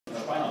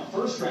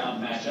first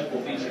round matchup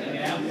will feature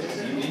Indianapolis.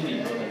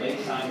 UIndy broke a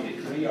late time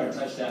with a 3-yard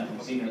touchdown from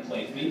senior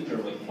Clay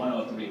Fiedler with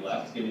 1:03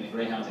 left, giving the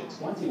Greyhounds a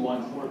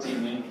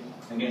 21-14 win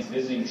against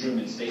visiting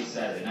Truman State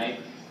Saturday night.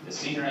 The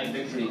senior night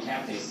victory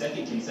capped a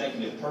second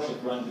consecutive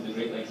perfect run through the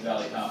Great Lakes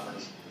Valley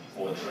Conference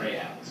for the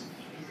Greyhounds.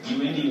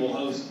 UIndy will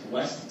host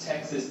West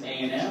Texas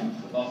A&M,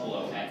 with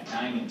Buffalo at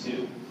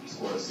 9-2,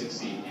 scored a 6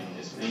 seed in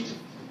this region.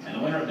 And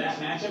the winner of that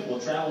matchup will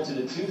travel to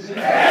the Tuesday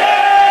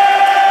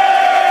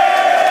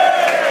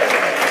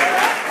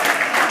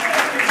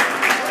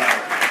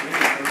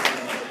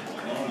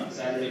on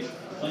Saturday,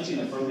 clinching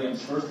the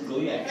program's first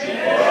GLIAC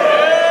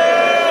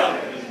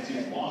championship. Division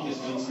II's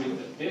longest win streak of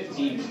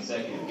 15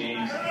 consecutive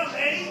games. This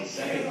is the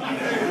second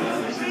undefeated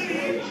regular season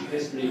in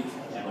history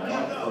and will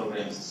mark the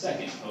program's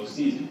second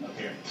postseason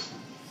appearance.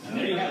 And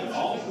there you have it,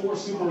 all 4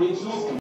 super regionals.